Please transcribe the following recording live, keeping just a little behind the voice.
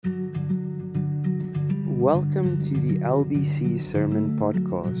Welcome to the LBC Sermon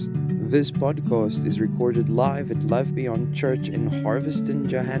Podcast. This podcast is recorded live at Love Beyond Church in Harveston,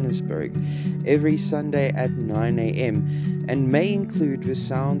 Johannesburg, every Sunday at 9 a.m. and may include the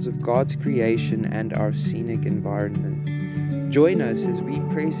sounds of God's creation and our scenic environment. Join us as we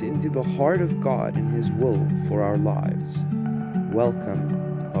press into the heart of God and His will for our lives. Welcome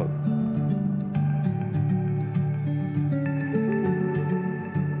home.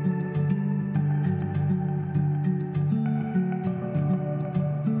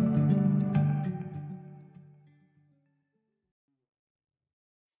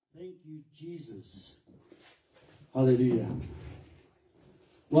 Thank you, Jesus. Hallelujah.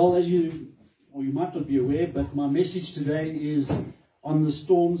 Well, as you might not be aware, but my message today is on the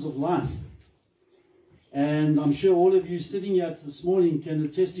storms of life. And I'm sure all of you sitting here this morning can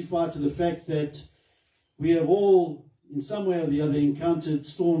testify to the fact that we have all, in some way or the other, encountered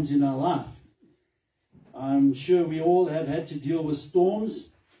storms in our life. I'm sure we all have had to deal with storms,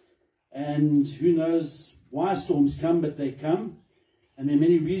 and who knows why storms come, but they come. And there are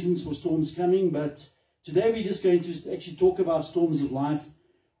many reasons for storms coming, but today we're just going to actually talk about storms of life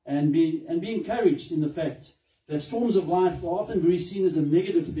and be encouraged in the fact that storms of life are often very seen as a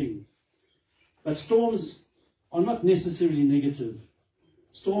negative thing. But storms are not necessarily negative.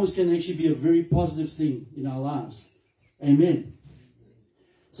 Storms can actually be a very positive thing in our lives. Amen.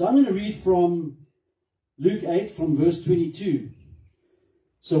 So I'm going to read from Luke 8 from verse 22.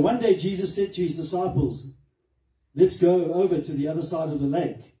 So one day Jesus said to his disciples, "Let's go over to the other side of the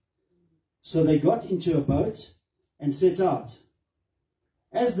lake." So they got into a boat and set out.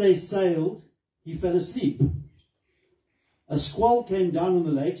 As they sailed, he fell asleep. A squall came down on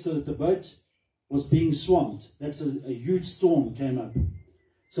the lake so that the boat was being swamped. That's a huge storm came up.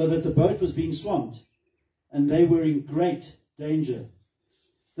 So that the boat was being swamped, and they were in great danger.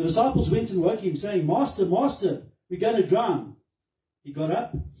 The disciples went and woke him, saying, "Master, Master, we're going to drown." He got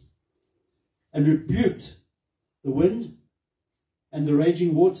up and rebuked the wind and the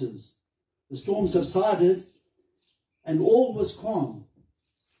raging waters. The storm subsided and all was calm.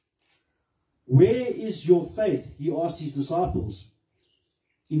 "Where is your faith?" he asked his disciples.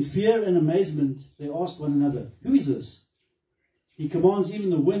 In fear and amazement, they asked one another, "Who is this? He commands even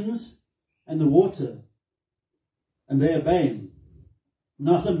the winds and the water, and they obey him."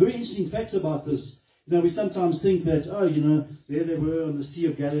 Now, some very interesting facts about this. We sometimes think that, there they were on the Sea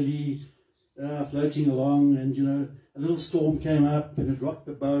of Galilee, floating along, and, a little storm came up and it rocked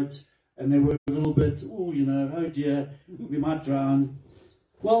the boat, and they were a little bit, oh dear, we might drown.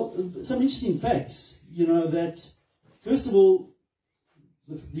 Well, some interesting facts, that, first of all,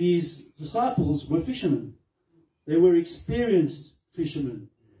 these disciples were fishermen. They were experienced fishermen.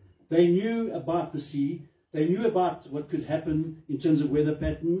 They knew about the sea. They knew about what could happen in terms of weather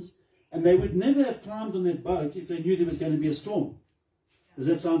patterns, and they would never have climbed on that boat if they knew there was going to be a storm. Does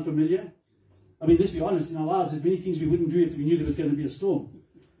that sound familiar? I mean, let's be honest, in our lives, there's many things we wouldn't do if we knew there was going to be a storm.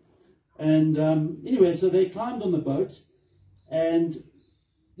 And anyway, so they climbed on the boat, and,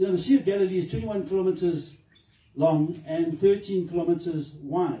 the Sea of Galilee is 21 kilometers long and 13 kilometers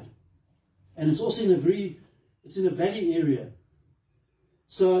wide. And it's also it's in a valley area.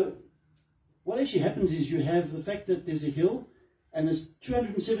 So what actually happens is you have the fact that there's a hill, and it's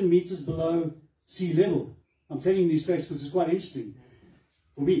 207 meters below sea level. I'm telling you these facts because it's quite interesting.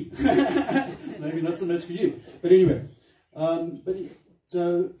 For me. Maybe not so much for you. But anyway.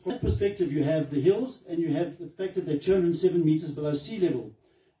 So from that perspective, you have the hills and you have the fact that they're 207 meters below sea level.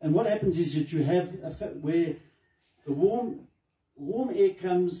 And what happens is that you have where the warm air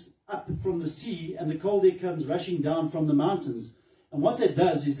comes up from the sea and the cold air comes rushing down from the mountains. And what that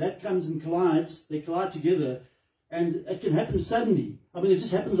does is that comes and collides, they collide together, and it can happen suddenly. I mean, it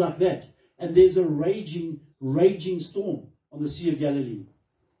just happens like that. And there's a raging storm on the Sea of Galilee.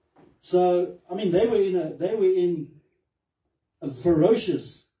 So, I mean, they were in a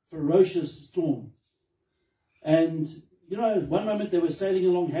ferocious storm. And, one moment they were sailing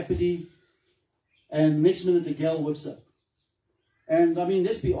along happily, and next minute a gale whips up. And, I mean,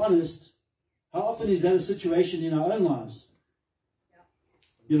 let's be honest, how often is that a situation in our own lives?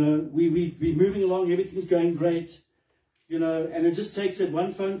 We're moving along, everything's going great, and it just takes that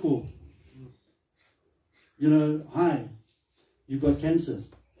one phone call. "Hi, you've got cancer."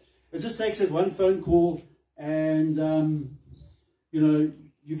 It just takes that one phone call and,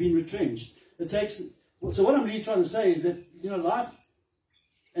 you've been retrenched. So what I'm really trying to say is that, life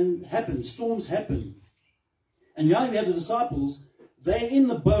happens, storms happen. And now we have the disciples, they're in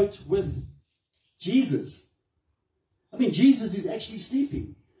the boat with Jesus. I mean, Jesus is actually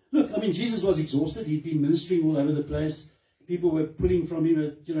sleeping. Look, I mean, Jesus was exhausted. He'd been ministering all over the place. People were pulling from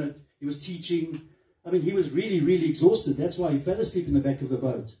him, he was teaching. I mean, he was really, really exhausted. That's why he fell asleep in the back of the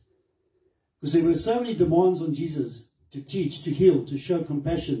boat. Because there were so many demands on Jesus to teach, to heal, to show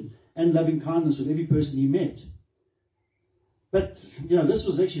compassion and loving kindness with every person he met. But, this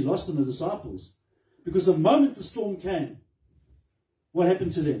was actually lost on the disciples. Because the moment the storm came, what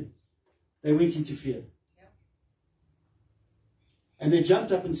happened to them? They went into fear. And they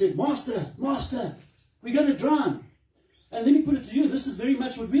jumped up and said, Master, Master, we're going to drown. And let me put it to you, this is very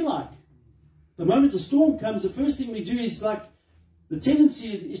much what we like. The moment the storm comes, the first thing we do is the tendency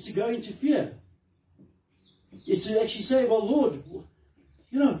is to go into fear. Is to actually say, well, Lord,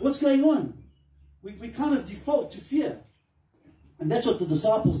 what's going on? We kind of default to fear. And that's what the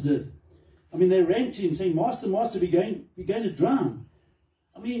disciples did. I mean, they ran to him saying, Master, Master, we're going to drown.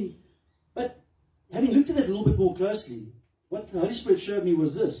 I mean, but having looked at it a little bit more closely, what the Holy Spirit showed me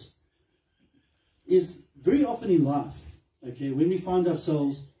was this, is very often in life, okay, when we find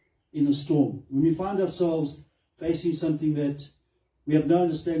ourselves in a storm, when we find ourselves facing something that we have no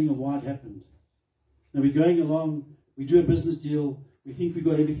understanding of why it happened. Now we're going along, we do a business deal, we think we've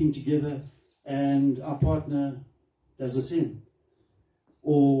got everything together, and our partner does a sin.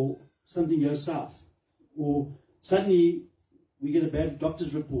 Or something goes south. Or suddenly we get a bad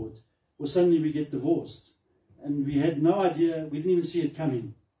doctor's report. Or suddenly we get divorced. And we had no idea, we didn't even see it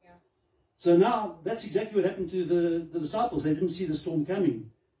coming. Yeah. So now that's exactly what happened to the disciples. They didn't see the storm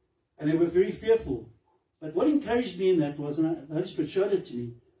coming. And they were very fearful. But what encouraged me in that was, and the Holy Spirit showed it to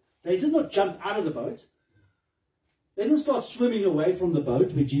me, they did not jump out of the boat. They didn't start swimming away from the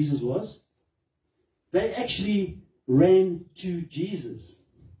boat where Jesus was. They actually ran to Jesus.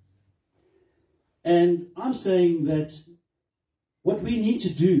 And I'm saying that what we need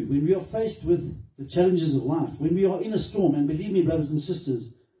to do when we are faced with the challenges of life, when we are in a storm, and believe me, brothers and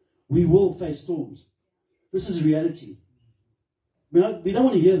sisters, we will face storms. This is reality. We don't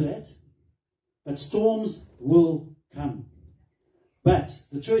want to hear that, but storms will come. But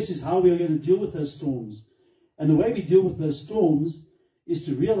the choice is how we are going to deal with those storms. And the way we deal with those storms is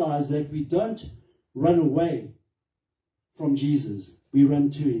to realize that we don't run away from Jesus. We run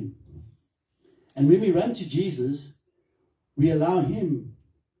to him. And when we run to Jesus, we allow him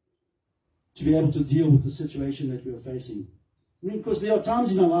to be able to deal with the situation that we are facing. I mean, because there are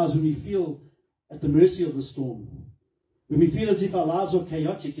times in our lives when we feel at the mercy of the storm. When we feel as if our lives are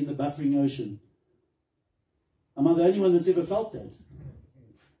chaotic in the buffering ocean. Am I the only one that's ever felt that?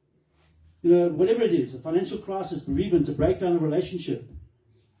 Whatever it is, a financial crisis, bereavement, a breakdown of a relationship.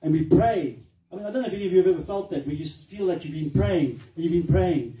 And we pray. I mean, I don't know if any of you have ever felt that, where you feel that you've been praying, and you've been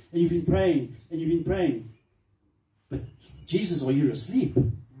praying, and you've been praying, and you've been praying. But Jesus, are you asleep?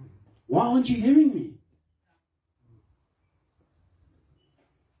 Why aren't you hearing me?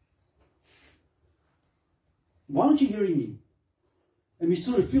 Why aren't you hearing me? And we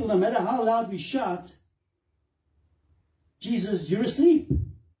sort of feel no matter how loud we shout, Jesus, you're asleep.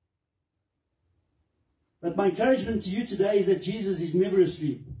 But my encouragement to you today is that Jesus is never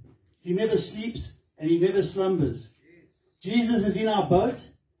asleep. He never sleeps and he never slumbers. Jesus is in our boat,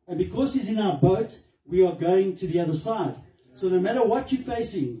 and because he's in our boat, we are going to the other side. So no matter what you're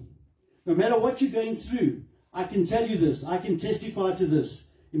facing, no matter what you're going through, I can tell you this, I can testify to this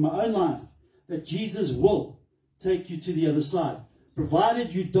in my own life, that Jesus will take you to the other side,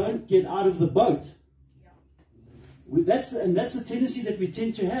 provided you don't get out of the boat. That's a tendency that we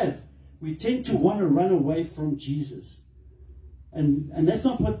tend to have. We tend to want to run away from Jesus. And that's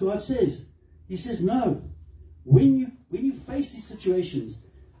not what God says. He says, no. When you face these situations,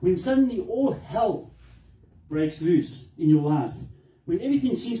 when suddenly all hell breaks loose in your life, when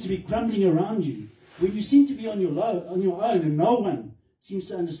everything seems to be crumbling around you, when you seem to be on your own and no one seems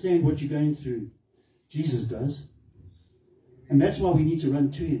to understand what you're going through, Jesus does. And that's why we need to run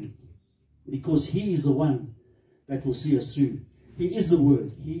to him. Because he is the one that will see us through. He is the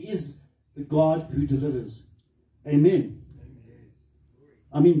Word. He is the God who delivers. Amen.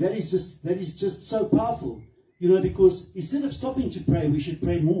 I mean, that is just so powerful. Because instead of stopping to pray, we should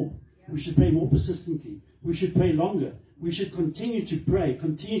pray more. We should pray more persistently. We should pray longer. We should continue to pray,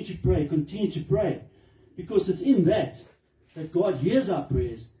 continue to pray, continue to pray. Because it's in that God hears our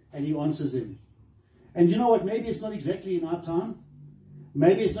prayers and he answers them. And you know what? Maybe it's not exactly in our time.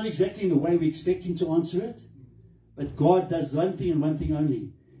 Maybe it's not exactly in the way we expect him to answer it. But God does one thing and one thing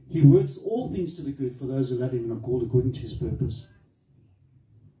only. He works all things to the good for those who love him and are called according to his purpose.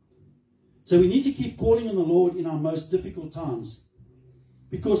 So we need to keep calling on the Lord in our most difficult times.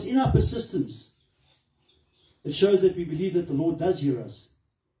 Because in our persistence, it shows that we believe that the Lord does hear us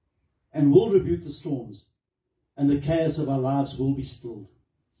and will rebuke the storms, and the chaos of our lives will be stilled.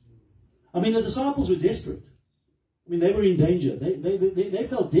 I mean, the disciples were desperate. I mean, they were in danger. They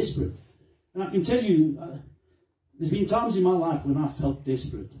felt desperate. And I can tell you, there's been times in my life when I felt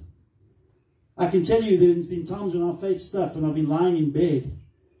desperate. I can tell you there's been times when I faced stuff and I've been lying in bed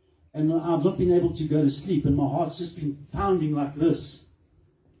and I've not been able to go to sleep and my heart's just been pounding like this.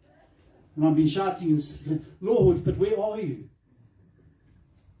 And I've been shouting and saying, Lord, but where are you?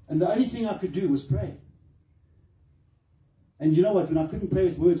 And the only thing I could do was pray. And you know what? When I couldn't pray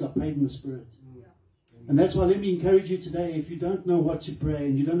with words, I prayed in the Spirit. And that's why let me encourage you today, if you don't know what to pray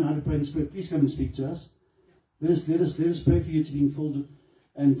and you don't know how to pray in the Spirit, please come and speak to us. Let us pray for you to be filled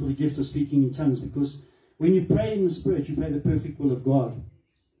and for the gift of speaking in tongues, because when you pray in the Spirit, you pray the perfect will of God.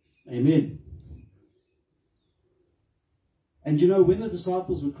 Amen. And you know, when the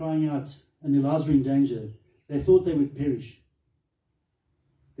disciples were crying out and their lives were in danger, they thought they would perish.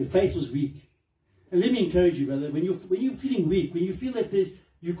 Their faith was weak. And let me encourage you, brother, when you're feeling weak, when you feel that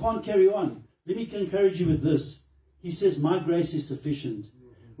you can't carry on, let me encourage you with this. He says, my grace is sufficient.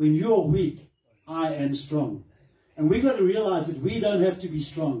 When you are weak, I am strong. And we've got to realize that we don't have to be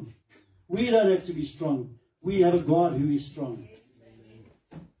strong. We don't have to be strong. We have a God who is strong.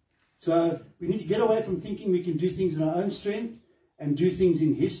 So we need to get away from thinking we can do things in our own strength and do things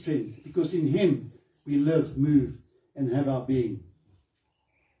in His strength, because in Him we live, move, and have our being.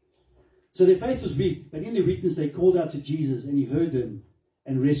 So their faith was weak, but in their weakness they called out to Jesus, and He heard them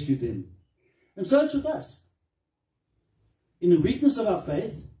and rescued them. And so it's with us. In the weakness of our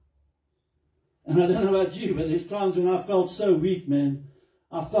faith, and I don't know about you, but there's times when I felt so weak, man.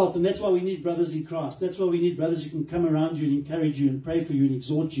 I felt, and that's why we need brothers in Christ. That's why we need brothers who can come around you and encourage you and pray for you and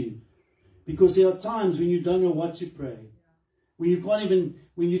exhort you. Because there are times when you don't know what to pray. When you can't even,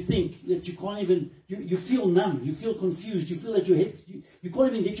 when you think that you can't even, you feel numb, you feel confused, you feel that your head, you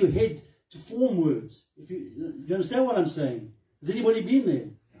can't even get your head to form words. You understand what I'm saying? Has anybody been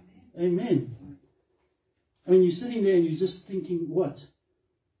there? Amen. I mean, you're sitting there and you're just thinking, what?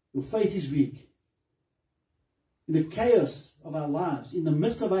 Your faith is weak. In the chaos of our lives, in the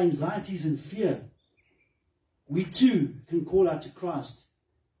midst of our anxieties and fear, we too can call out to Christ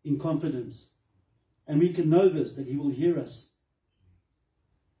in confidence. And we can know this, that He will hear us.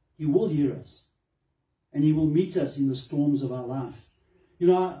 He will hear us. And He will meet us in the storms of our life. You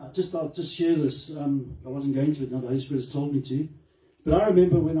know, I'll just share this. I wasn't going to, but now the Holy Spirit has told me to. But I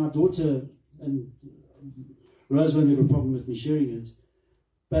remember when our daughter, and Rose won't have a problem with me sharing it,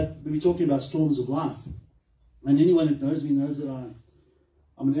 but we were talking about storms of life. And anyone that knows me knows that I'm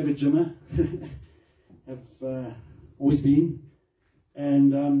an avid gymmer. Have always been.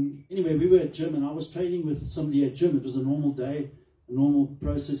 And anyway, we were at gym, and I was training with somebody at gym. It was a normal day, a normal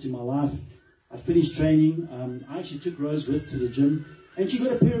process in my life. I finished training. I actually took Rose with to the gym, and she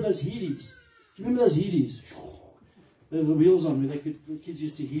got a pair of those Heelys. Do you remember those Heelys? They had the wheels on, where the kids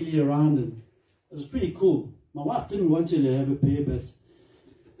used to Heely around, and it was pretty cool. My wife didn't want her to have a pair, but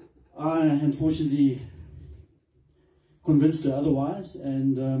I unfortunately convinced her otherwise,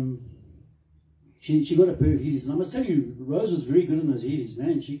 and she got a pair of Heelys. And I must tell you, Rose was very good in those Heelys,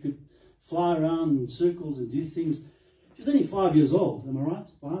 man. She could fly around in circles and do things. She was only 5 years old, am I right?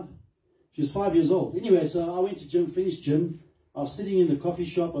 5? She was 5 years old. Anyway, so I went to gym, finished gym. I was sitting in the coffee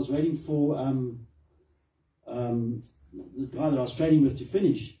shop. I was waiting for the guy that I was training with to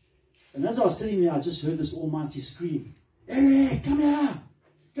finish. And as I was sitting there, I just heard this almighty scream, Erick, come here!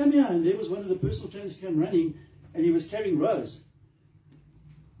 Come here! And there was one of the personal trainers came running, and he was carrying Rose.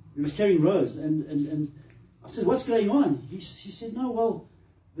 He was carrying Rose. And I said, what's going on? He said, no, well,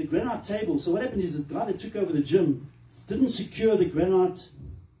 the granite table. So what happened is the guy that took over the gym didn't secure the granite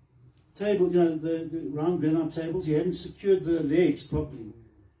table, you know, the round granite tables. He hadn't secured the legs properly.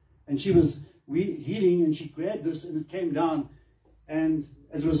 And she was healing, and she grabbed this, and it came down. And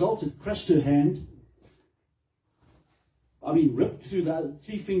as a result, it crushed her hand. I mean, ripped through the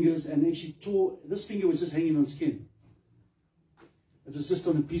 3 fingers, and actually tore. This finger was just hanging on skin. It was just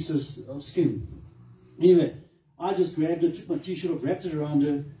on a piece of skin. Anyway, I just grabbed her, took my t-shirt off, wrapped it around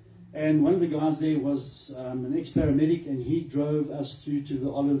her, and one of the guys there was an ex-paramedic, and he drove us through to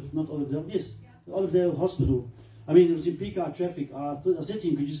the Olivedale Hospital. I mean, it was in peak hour traffic. I said to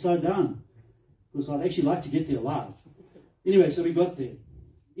him, could you slow down? Because I'd actually like to get there alive. Anyway, so we got there.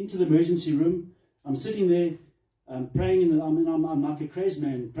 Into the emergency room. I'm sitting there, praying. I'm like a crazy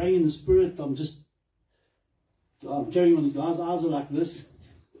man, praying in the Spirit. I'm carrying on. These guys' eyes are like this.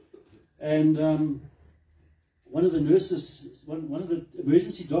 And one of the nurses, one of the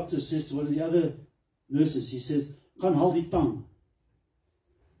emergency doctors says to one of the other nurses, he says, "Can't hold your tongue."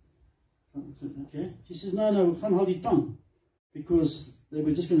 I said, okay. She says, no, can't hold your tongue. Because they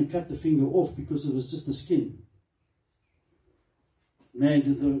were just going to cut the finger off because it was just the skin. Man,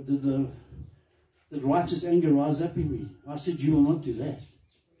 did the righteous anger rise up in me. I said, you will not do that.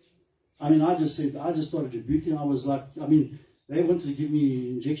 I mean, I just started rebuking. I was like, I mean, they wanted to give me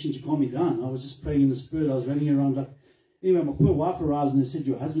an injection to calm me down. I was just praying in the Spirit. I was running around like, anyway, my poor wife arrives and they said,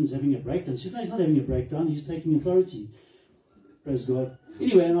 your husband's having a breakdown. She said, no, he's not having a breakdown. He's taking authority. Praise God.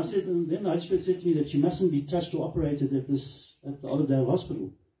 Anyway, and I said, and then the Holy Spirit said to me that she mustn't be touched or operated at the Olivedale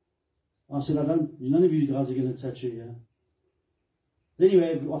Hospital. I said, none of you guys are going to touch her here.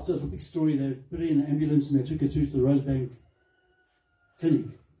 Anyway, after the big story, they put her in an ambulance and they took her through to the Rosebank Clinic.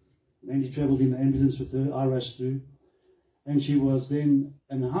 Mandy travelled in the ambulance with her. I rushed through. And she was then,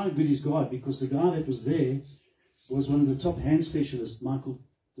 and how good is God? Because the guy that was there was one of the top hand specialists,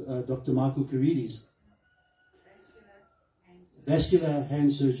 Dr. Michael Carides. Vascular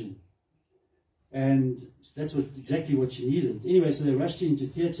hand surgeon. And that's exactly what she needed. Anyway, so they rushed her into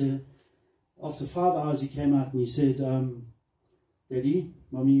theatre. After 5 hours, he came out and he said, Daddy,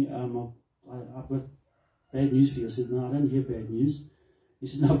 Mommy, I've got bad news for you. I said, no, I don't hear bad news. He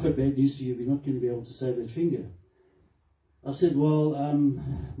said, no, I've got bad news for you. We're not going to be able to save that finger. I said, well,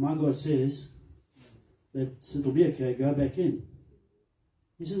 my God says that it'll be okay. Go back in.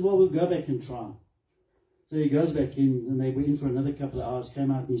 He said, well, we'll go back and try. So he goes back in, and they were in for another couple of hours, came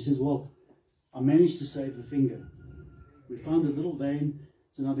out, and he says, well, I managed to save the finger. We found a little vein,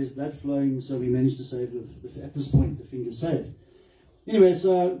 so now there's blood flowing, so we managed to save at this point, the finger's saved. Anyway,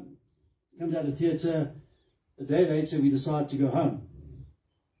 so comes out of theatre. A day later, we decide to go home.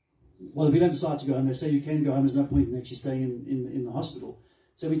 Well, we don't decide to go home. They say you can go home. There's no point in actually staying in the hospital.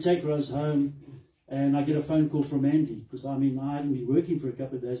 So we take Rose home, and I get a phone call from Andy, because, I mean, I haven't been working for a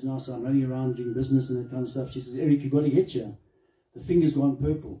couple of days now, so I'm running around doing business and that kind of stuff. She says, Erick, you've got to get here. The finger's gone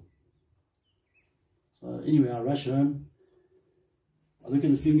purple. So anyway, I rush home. I look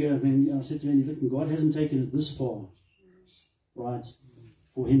at the finger, and I said to Andy, look, God hasn't taken it this far, right,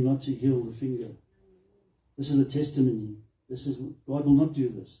 for him not to heal the finger. This is a testimony. God will not do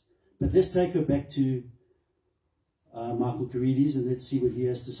this. But let's take her back to Michael Carides and let's see what he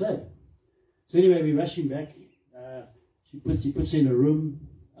has to say. So anyway, we rush him back. He puts her in a room.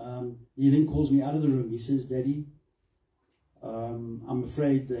 He then calls me out of the room. He says, Daddy, I'm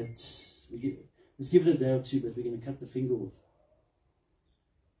afraid that let's give it a day or two, but we're going to cut the finger off.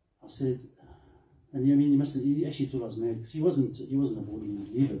 I said, and he actually thought I was mad, because he wasn't a born-again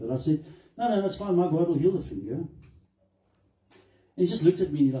believer. But I said, no, that's fine. My God will heal the finger. And he just looked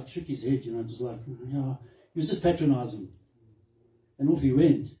at me and he like shook his head, It was like, yeah, he was just patronizing. And off he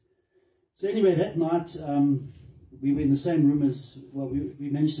went. So anyway, that night, we were in the same room we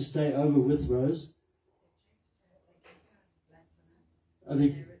managed to stay over with Rose.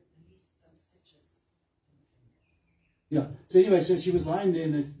 Yeah. So anyway, so she was lying there,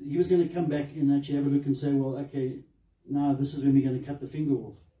 and he was going to come back and actually have a look and say, well, okay, now this is when we're going to cut the finger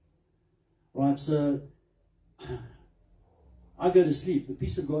off. Right, so I go to sleep. The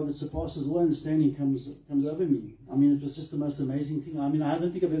peace of God that surpasses all understanding comes over me. I mean, it was just the most amazing thing. I mean, I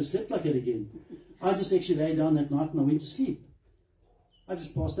don't think I've ever slept like it again. I just actually lay down that night and I went to sleep. I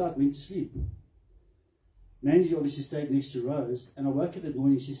just passed out, went to sleep. Mandy obviously stayed next to Rose, and I woke up that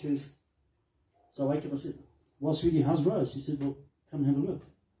morning. She says, so I wake up, I said, well, sweetie, how's Rose? She said, well, come have a look.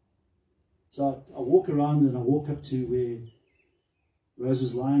 So I walk around and I walk up to where Rose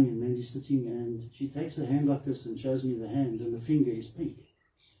is lying and Mandy's sitting, and she takes the hand like this and shows me the hand, and the finger is pink.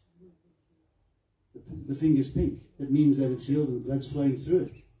 The finger's pink. That means that it's healed and the blood's flowing through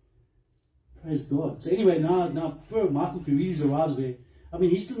it. Praise God. So anyway, now poor Michael Carides arrives there. I mean,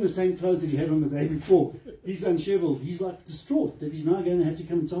 he's still in the same clothes that he had on the day before. He's unshoveled. He's like distraught that he's now going to have to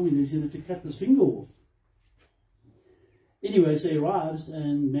come and tell me that he's going to have to cut this finger off. Anyway, so he arrives,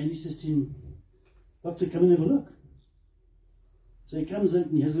 and Mandy says to him, Doctor, come and have a look. So he comes in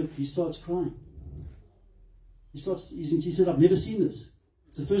and he has a look. He starts crying. He said, I've never seen this.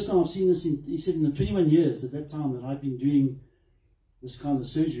 It's the first time I've seen this. He said, in the 21 years at that time that I've been doing this kind of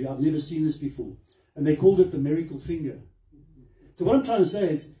surgery, I've never seen this before. And they called it the miracle finger. So what I'm trying to say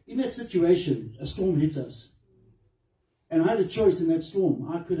is, in that situation, a storm hit us. And I had a choice in that storm.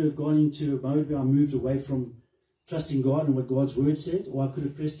 I could have gone into a mode where I moved away from trusting God and what God's word said, or I could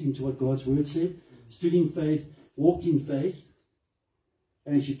have pressed into what God's word said, stood in faith, walked in faith,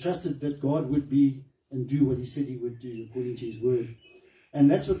 and actually trusted that God would be and do what he said he would do according to his word.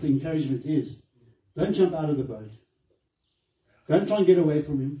 And that's what the encouragement is. Don't jump out of the boat. Don't try and get away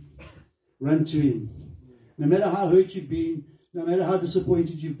from him. Run to him. No matter how hurt you've been, no matter how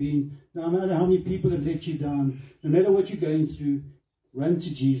disappointed you've been, no matter how many people have let you down, no matter what you're going through, run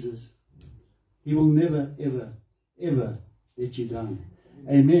to Jesus. He will never, ever, ever let you down.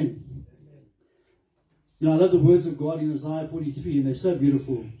 Amen. I love the words of God in Isaiah 43, and they're so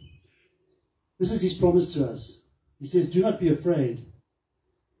beautiful. This is his promise to us. He says, do not be afraid.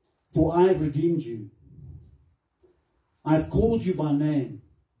 For I have redeemed you. I have called you by name.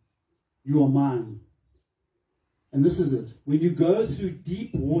 You are mine. And this is it. When you go through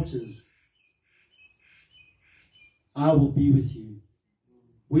deep waters, I will be with you.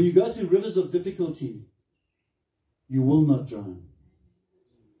 When you go through rivers of difficulty, you will not drown.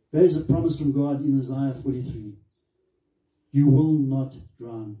 There is a promise from God in Isaiah 43. You will not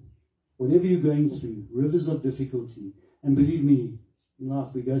drown. Whatever you're going through, rivers of difficulty, and believe me, in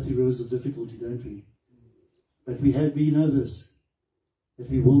life we go through rivers of difficulty, don't we? But we know this, that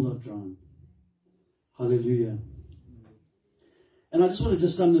we will not drown. Hallelujah. And I just want to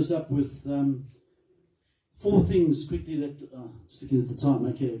sum this up with 4 things quickly that, just looking at the time,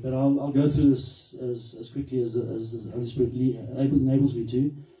 okay, but I'll go through this as quickly as the Holy Spirit enables me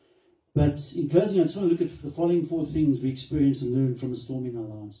to. But in closing, I just want to look at the following 4 things we experience and learn from a storm in our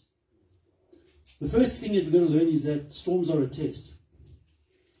lives. The first thing that we've got to learn is that storms are a test.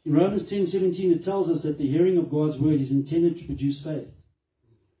 In Romans 10:17, it tells us that the hearing of God's word is intended to produce faith.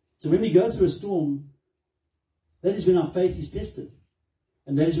 So when we go through a storm, that is when our faith is tested.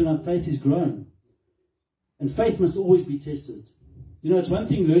 And that is when our faith is grown. And faith must always be tested. You know, it's one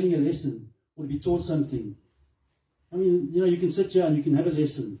thing learning a lesson or to be taught something. I mean, you know, you can sit here and you can have a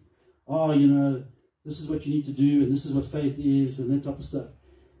lesson. Oh, you know, this is what you need to do and this is what faith is and that type of stuff.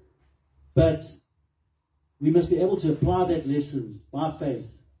 But we must be able to apply that lesson by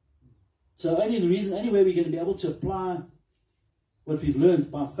faith. So only way we're going to be able to apply what we've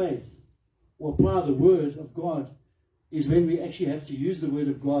learned by faith or apply the word of God is when we actually have to use the word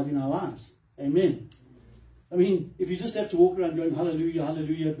of God in our lives. Amen. I mean, if you just have to walk around going, hallelujah,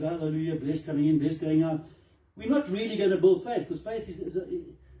 hallelujah, hallelujah, blessed coming in, blessed going out, we're not really going to build faith because faith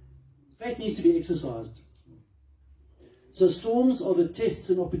needs to be exercised. So storms are the tests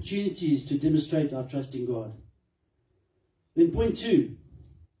and opportunities to demonstrate our trust in God. Then point 2,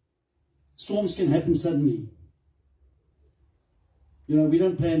 storms can happen suddenly. You know, we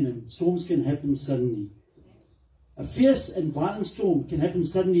don't plan them. Storms can happen suddenly. A fierce and violent storm can happen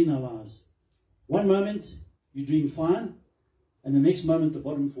suddenly in our lives. One moment, you're doing fine, and the next moment, the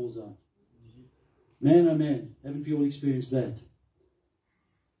bottom falls out. Man, oh man, haven't we all experienced that?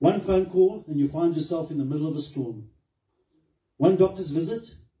 One phone call, and you find yourself in the middle of a storm. One doctor's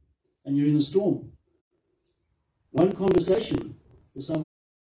visit, and you're in a storm. One conversation with someone,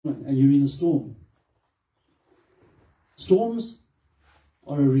 and you're in a storm. Storms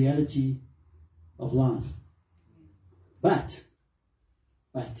are a reality of life. But,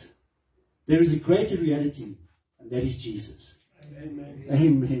 there is a greater reality, and that is Jesus. Amen.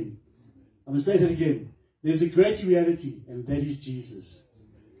 Amen. I'm going to say that again. There's a greater reality, and that is Jesus.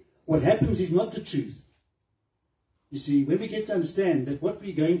 What happens is not the truth. You see, when we get to understand that what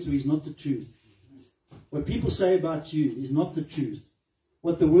we're going through is not the truth, what people say about you is not the truth,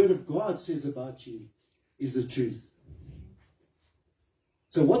 what the Word of God says about you is the truth.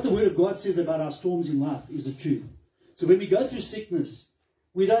 So what the Word of God says about our storms in life is the truth. So when we go through sickness,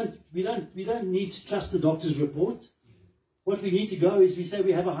 we don't need to trust the doctor's report. What we need to go is we say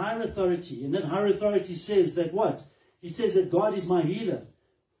we have a higher authority, and that higher authority says that what? He says that God is my healer.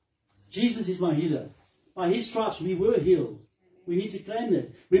 Jesus is my healer. By His stripes we were healed. We need to claim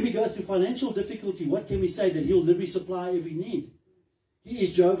that. When we go through financial difficulty, what can we say? That He'll literally supply every need. He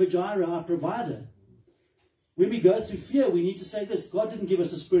is Jehovah Jireh, our provider. When we go through fear, we need to say this. God didn't give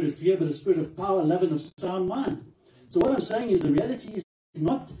us a spirit of fear, but a spirit of power, love, and of sound mind. So what I'm saying is the reality is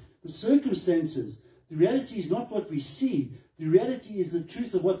not the circumstances. The reality is not what we see. The reality is the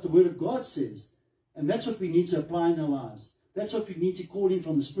truth of what the Word of God says. And that's what we need to apply in our lives. That's what we need to call in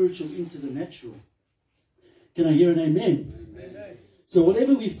from the spiritual into the natural. Can I hear an amen? Amen. So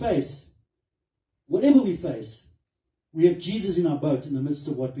whatever we face, we have Jesus in our boat in the midst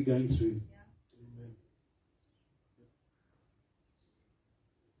of what we're going through.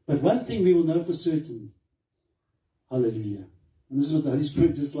 But one thing we will know for certain, hallelujah, and this is what the Holy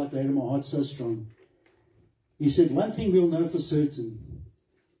Spirit just like laid in my heart so strong. He said, one thing we'll know for certain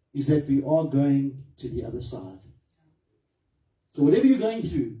is that we are going to the other side. So whatever you're going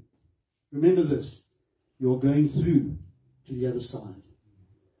through, remember this, you're going through to the other side.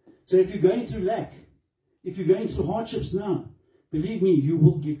 So if you're going through lack, if you're going through hardships now, believe me, you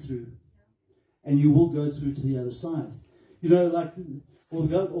will get through. And you will go through to the other side. You know, like,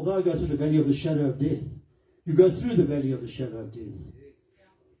 although I go through the valley of the shadow of death, you go through the valley of the shadow of death.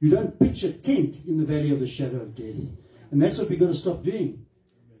 You don't pitch a tent in the valley of the shadow of death. And that's what we've got to stop doing.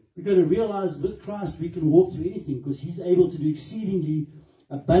 We've got to realize with Christ we can walk through anything because He's able to do exceedingly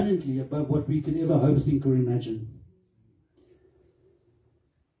abundantly above what we could ever hope, think, or imagine.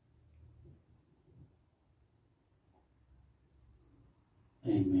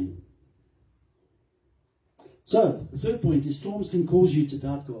 Amen. So, the third point is storms can cause you to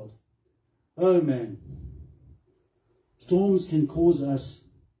doubt God. Oh man. Storms can cause us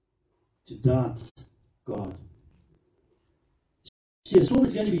to doubt God. See, a storm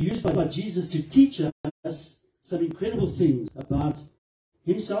is going to be used by Jesus to teach us some incredible things about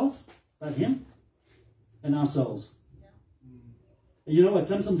himself, about him, and ourselves. And you know what?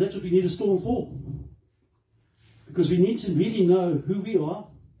 Sometimes that's what we need a storm for. Because we need to really know who we are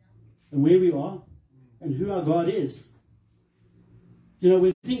and where we are and who our God is. You know,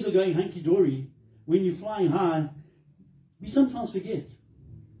 when things are going hunky-dory, when you're flying high, we sometimes forget.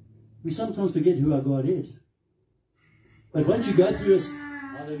 We sometimes forget who our God is. But once you go through this,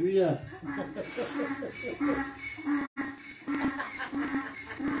 hallelujah.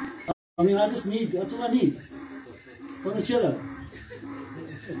 I mean, that's all I need. Bonicello.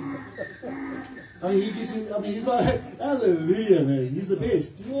 He's like, hallelujah, man. He's the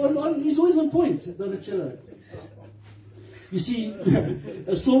best. He's always on point, Donicello. You see,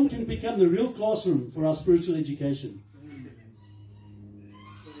 a storm can become the real classroom for our spiritual education.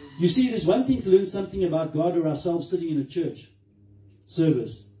 You see, it is one thing to learn something about God or ourselves sitting in a church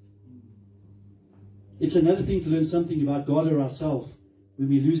service. It's another thing to learn something about God or ourselves when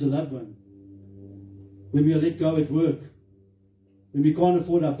we lose a loved one, when we are let go at work, when we can't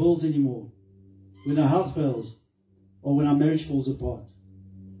afford our bills anymore, when our health fails, or when our marriage falls apart.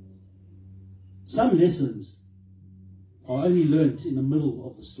 Some lessons are only learnt in the middle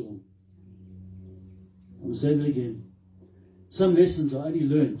of the storm. I'm going to say that again. Some lessons are only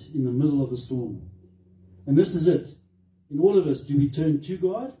learnt in the middle of the storm. And this is it. In all of us, do we turn to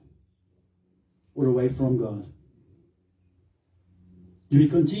God or away from God? Do we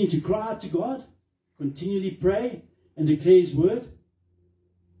continue to cry out to God, continually pray and declare His word?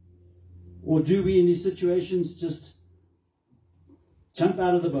 Or do we in these situations just jump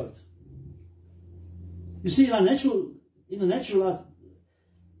out of the boat? You see, in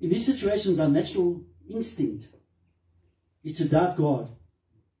these situations, our natural instinct is to doubt God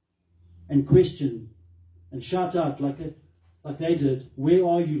and question and shout out like they did, "Where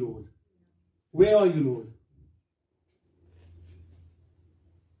are you, Lord? Where are you, Lord?"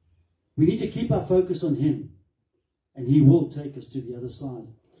 We need to keep our focus on Him, and He will take us to the other side.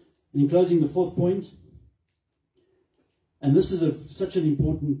 And in closing, the fourth point, and this is such an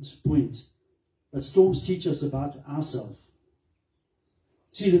important point, that storms teach us about ourselves.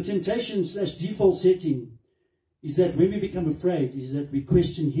 See, the temptation / default setting is that when we become afraid, is that we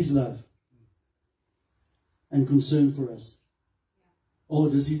question His love and concern for us. Oh,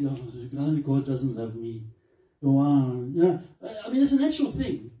 God doesn't love me. It's a natural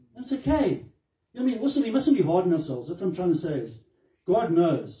thing. That's okay. Also, we mustn't be hard on ourselves. What I'm trying to say is, God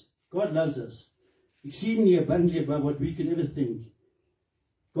knows. God loves us exceedingly abundantly above what we could ever think.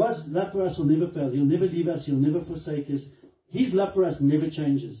 God's love for us will never fail. He'll never leave us. He'll never forsake us. His love for us never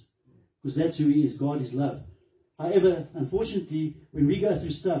changes, because that's who He is. God is love. However, unfortunately, when we go through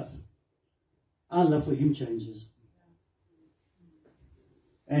stuff, our love for Him changes.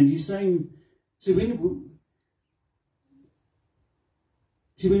 And He's saying, when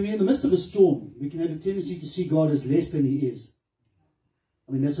we're in the midst of a storm, we can have a tendency to see God as less than He is.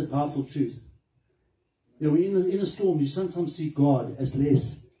 That's a powerful truth. In a storm, you sometimes see God as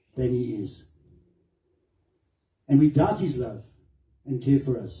less than He is. And we doubt His love and care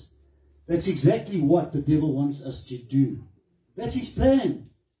for us. That's exactly what the devil wants us to do. That's his plan.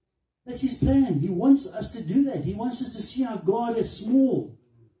 That's his plan. He wants us to do that. He wants us to see our God as small.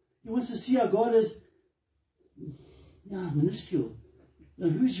 He wants to see our God as minuscule. Now,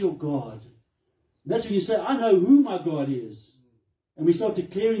 who's your God? That's when you say, I know who my God is. And we start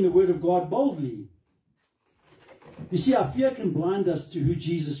declaring the word of God boldly. You see, our fear can blind us to who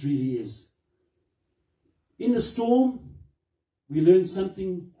Jesus really is. In the storm, we learn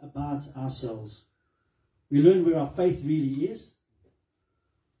something about ourselves. We learn where our faith really is.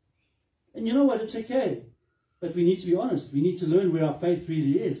 And you know what? It's okay. But we need to be honest. We need to learn where our faith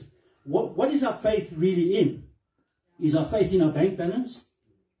really is. What is our faith really in? Is our faith in our bank balance?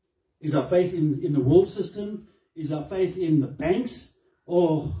 Is our faith in the world system? Is our faith in the banks?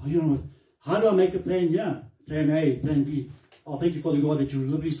 Or, how do I make a plan? Yeah. Plan A, plan B. Oh, thank you, Father God, that you will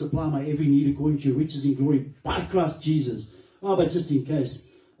liberally supply my every need according to your riches in glory by Christ Jesus. Oh, but just in case,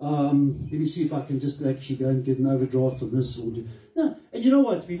 let me see if I can just actually go and get an overdraft on this. No. And you know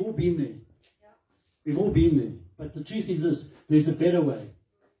what? We've all been there. Yeah. We've all been there. But the truth is this, there's a better way,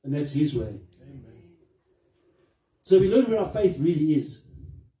 and that's His way. Amen. So we learn where our faith really is.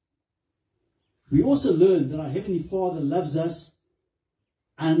 We also learn that our Heavenly Father loves us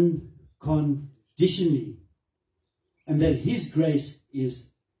unconditionally. and that His grace is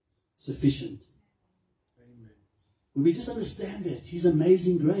sufficient. Amen. When we just understand that, His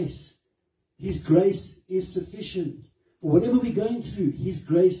amazing grace, His grace is sufficient. For whatever we're going through, His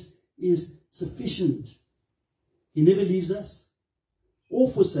grace is sufficient. He never leaves us or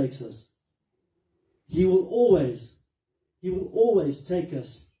forsakes us. He will always take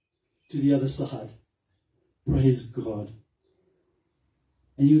us to the other side. Praise God.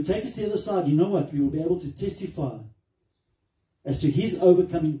 And He will take us to the other side. You know what? We will be able to testify as to His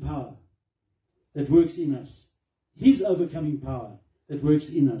overcoming power that works in us. His overcoming power that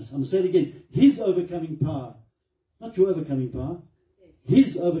works in us. I'm going to say it again. His overcoming power. Not your overcoming power.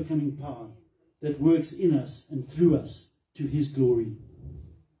 His overcoming power that works in us and through us to His glory.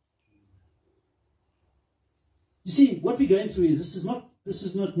 You see, what we're going through is this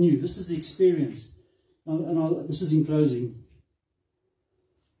is not new. This is the experience. This is in closing.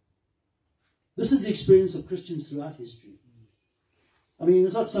 This is the experience of Christians throughout history. I mean,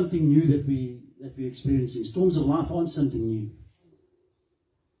 it's not something new that we're experiencing. Storms of life aren't something new.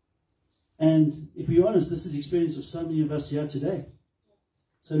 And if we're honest, this is the experience of so many of us here today.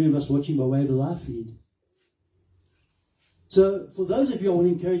 So many of us watching by way of the live feed. So for those of you, I want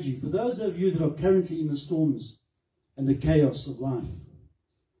to encourage you, for those of you that are currently in the storms and the chaos of life,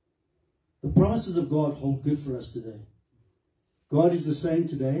 the promises of God hold good for us today. God is the same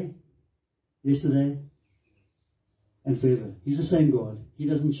today, yesterday, and forever. He's the same God. He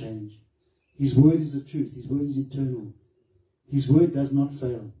doesn't change. His word is the truth. His word is eternal. His word does not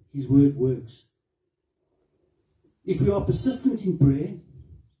fail. His word works. If we are persistent in prayer,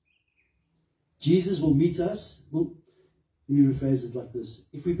 Jesus will meet us. Let me rephrase it like this.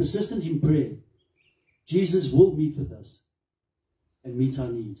 If we're persistent in prayer, Jesus will meet with us and meet our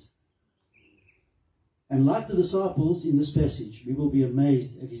needs. And like the disciples in this passage, we will be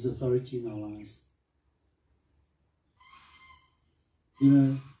amazed at His authority in our lives. You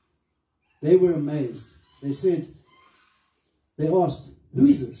know, they were amazed. They asked, who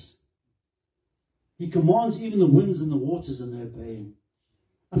is this? He commands even the winds and the waters and they obey Him.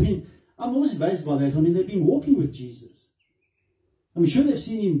 I mean, I'm always amazed by that. I mean, they've been walking with Jesus. I'm sure they've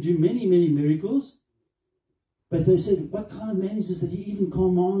seen Him do many, many miracles. But they said, what kind of man is this that He even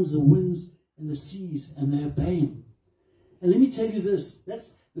commands the winds and the seas and they obey Him? And let me tell you this.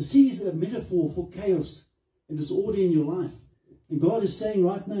 The sea is a metaphor for chaos and disorder in your life. And God is saying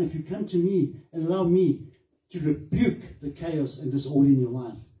right now, if you come to me and allow me to rebuke the chaos and disorder in your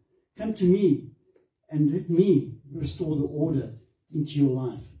life, come to me and let me restore the order into your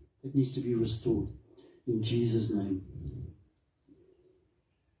life that needs to be restored. In Jesus' name.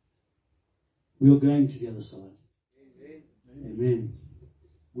 We are going to the other side. Amen. Amen.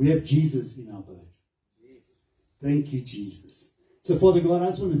 We have Jesus in our boat. Yes. Thank you, Jesus. So, Father God, I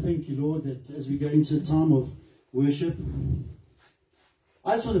just want to thank you, Lord, that as we go into a time of worship,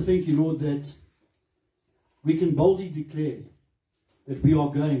 I just want to thank you, Lord, that we can boldly declare that we are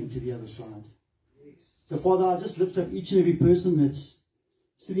going to the other side. Yes. So, Father, I just lift up each and every person that's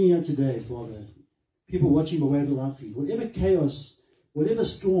sitting here today, Father. People watching by way of the live feed. Whatever chaos, whatever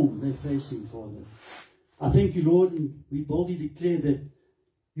storm they're facing, Father. I thank you, Lord, and we boldly declare that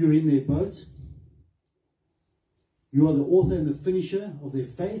you're in their boat. You are the author and the finisher of their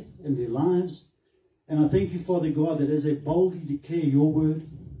faith and their lives. And I thank you, Father God, that as they boldly declare your word,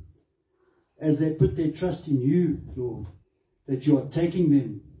 as they put their trust in you, Lord, that you are taking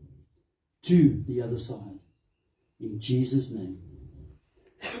them to the other side. In Jesus' name.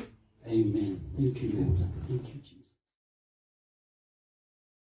 Amen. Thank you, Lord. Thank you, Jesus.